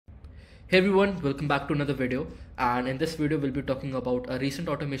Hey everyone, welcome back to another video, and in this video we'll be talking about a recent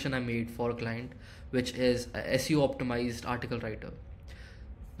automation I made for a client, which is a SEO optimized article writer.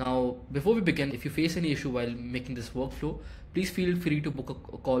 Now before we begin, if you face any issue while making this workflow, please feel free to book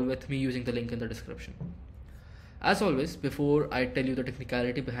a call with me using the link in the description. As always, before I tell you the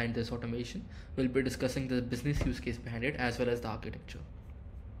technicality behind this automation, we'll be discussing the business use case behind it as well as the architecture.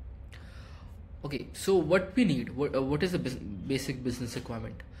 Okay, so what we need, what is the basic business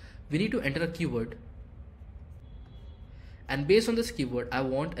requirement? We need to enter a keyword, and based on this keyword I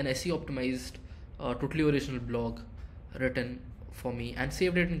want an SEO optimized totally original blog written for me and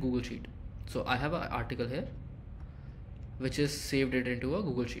saved it in Google Sheet. So I have an article here which is saved it into a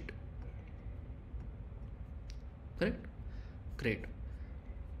Google Sheet. Correct? Great.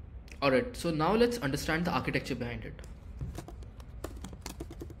 Alright, so now let's understand the architecture behind it.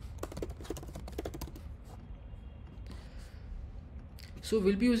 So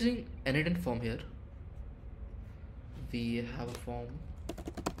we'll be using N8N form here. We have a form.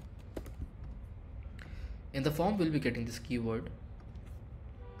 In the form we'll be getting this keyword,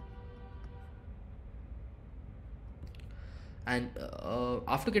 and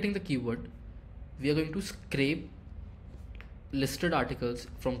after getting the keyword we are going to scrape listed articles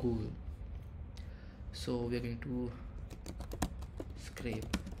from Google. So we are going to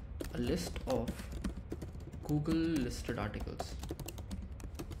scrape a list of Google listed articles.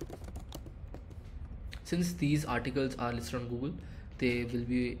 Since these articles are listed on Google, they will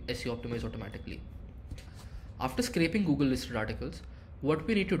be SEO optimized automatically. After scraping Google listed articles, what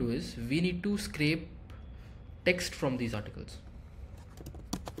we need to do is we need to scrape text from these articles.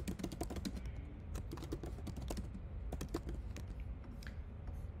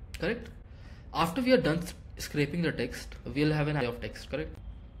 Correct? After we are done scraping the text, we'll have an array of text, correct?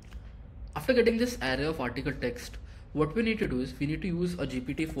 After getting this array of article text, what we need to do is we need to use a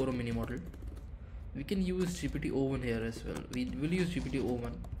GPT-4 mini model. We can use GPT-01 here as well. We will use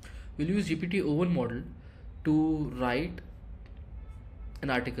GPT-01. We'll use GPT-01 model to write an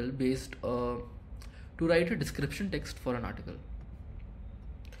article based to write a description text for an article.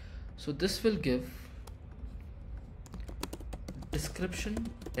 So this will give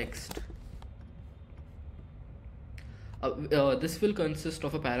description text. This will consist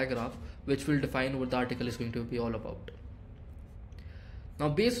of a paragraph which will define what the article is going to be all about. Now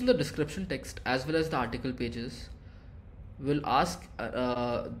based on the description text as well as the article pages, we'll ask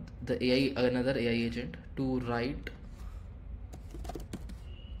another AI agent to write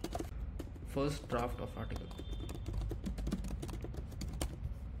first draft of article.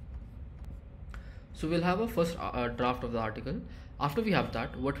 So we'll have a first draft of the article. After we have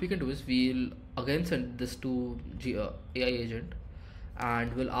that, what we can do is we'll again send this to AI agent,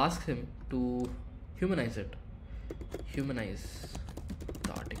 and we'll ask him to humanize it. Humanize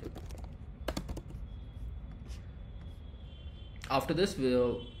the article. After this,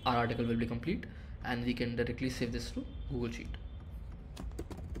 our article will be complete and we can directly save this to Google Sheet.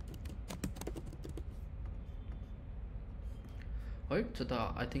 Alright,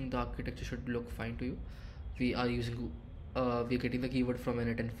 so I think the architecture should look fine to you. We are using we're getting the keyword from an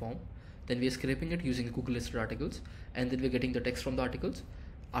N8N form, then we are scraping it using Google listed articles, and then we're getting the text from the articles.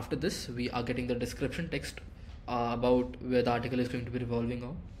 After this, we are getting the description text about where the article is going to be revolving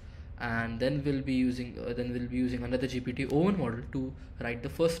on, and then we'll be using another GPT-01 model to write the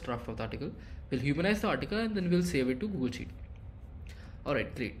first draft of the article. We'll humanize the article and then we'll save it to Google Sheet.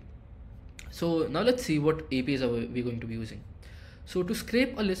 Alright, great. So now let's see what APIs are we going to be using. So to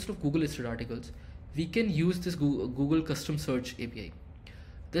scrape a list of Google listed articles, we can use this Google custom search API.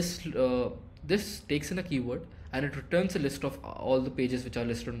 This takes in a keyword and it returns a list of all the pages which are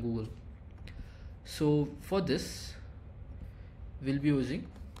listed on Google. So for this, we'll be using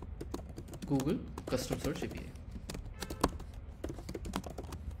Google custom search API.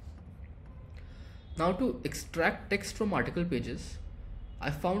 Now to extract text from article pages, I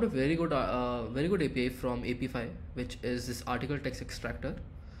found a very good API from Apify, which is this article text extractor.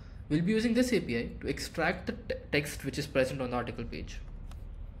 We'll be using this API to extract the text which is present on the article page.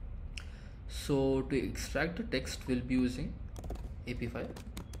 So to extract the text, we'll be using Apify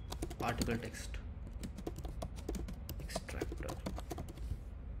article text extractor,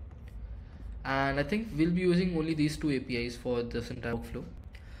 and I think we'll be using only these two APIs for this entire workflow.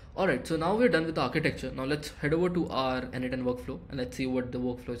 Alright, so now we're done with the architecture. Now let's head over to our N8N workflow and let's see what the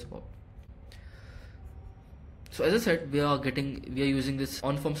workflow is about. So as I said, we are using this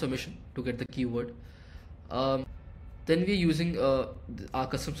on form submission to get the keyword. Then we're using our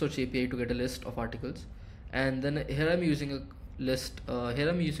custom search API to get a list of articles, and then here I'm using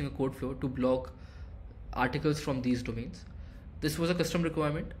a code flow to block articles from these domains. This was a custom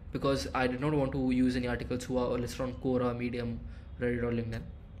requirement because I did not want to use any articles who are listed on Quora, Medium, Reddit or LinkedIn.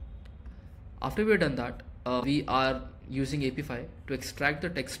 After we have done that, we are using Apify to extract the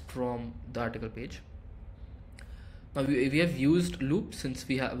text from the article page. Now we have used loop since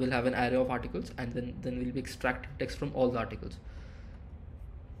we will have an array of articles, and then we'll be extracting text from all the articles.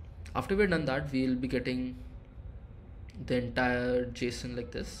 After we've done that, we'll be getting the entire JSON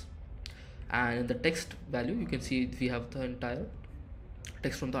like this, and in the text value you can see we have the entire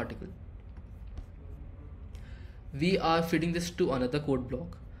text from the article. We are feeding this to another code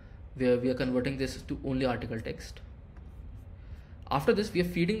block where we are converting this to only article text. After this, we are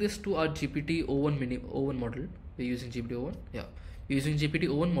feeding this to our GPT-o1 model. We're using GPT-o1, yeah. We're using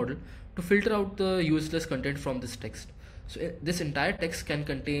GPT-o1 model to filter out the useless content from this text. So this entire text can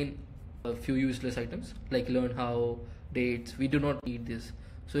contain a few useless items like learn how, dates. We do not need this.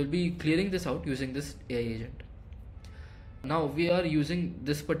 So we'll be clearing this out using this AI agent. Now we are using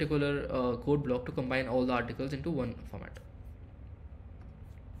this particular code block to combine all the articles into one format.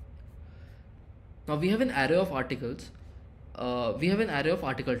 Now we have an array of articles. We have an array of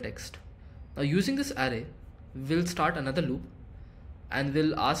article text. Now using this array, we'll start another loop and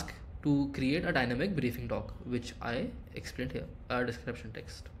we'll ask to create a dynamic briefing doc, which I explained here, a description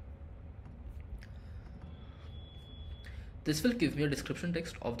text. This will give me a description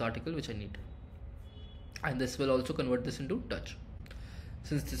text of the article which I need. And this will also convert this into Dutch,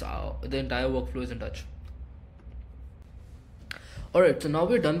 since this the entire workflow is in Dutch. Alright, so now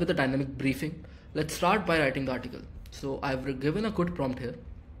we're done with the dynamic briefing. Let's start by writing the article. So I've given a good prompt here.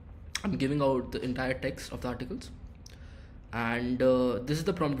 I'm giving out the entire text of the articles, and this is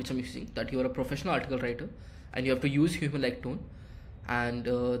the prompt which I'm using, that you are a professional article writer and you have to use human-like tone, and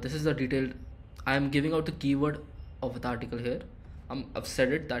this is the detailed. I'm giving out the keyword of the article here. I've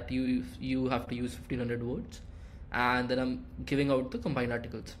said it that you have to use 1500 words, and then I'm giving out the combined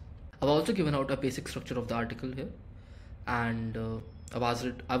articles. I've also given out a basic structure of the article here, and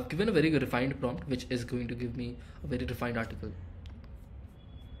I've given a very refined prompt which is going to give me a very refined article.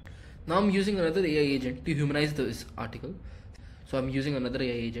 Now I'm using another AI agent to humanize this article. So I'm using another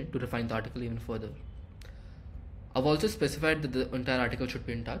AI agent to refine the article even further. I've also specified that the entire article should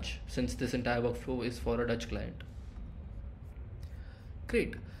be in Dutch, since this entire workflow is for a Dutch client.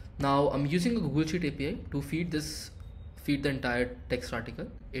 Great. Now I'm using a Google Sheet API to feed the entire text article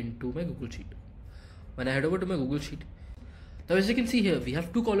into my Google Sheet. When I head over to my Google Sheet, now as you can see here, we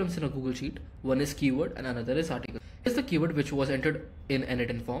have two columns in a Google Sheet. One is keyword and another is article. Here's the keyword which was entered in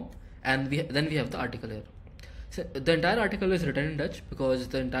N8N form, and then we have the article here. So the entire article is written in Dutch because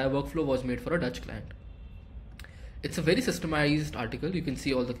the entire workflow was made for a Dutch client. It's a very systemized article. You can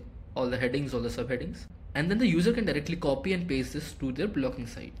see all the headings, all the subheadings, and then the user can directly copy and paste this to their blogging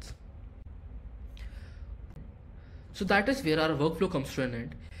sites. So that is where our workflow comes to an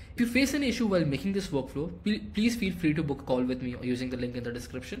end. If you face any issue while making this workflow, please feel free to book a call with me using the link in the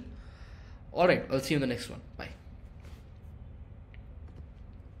description. Alright, I'll see you in the next one. Bye.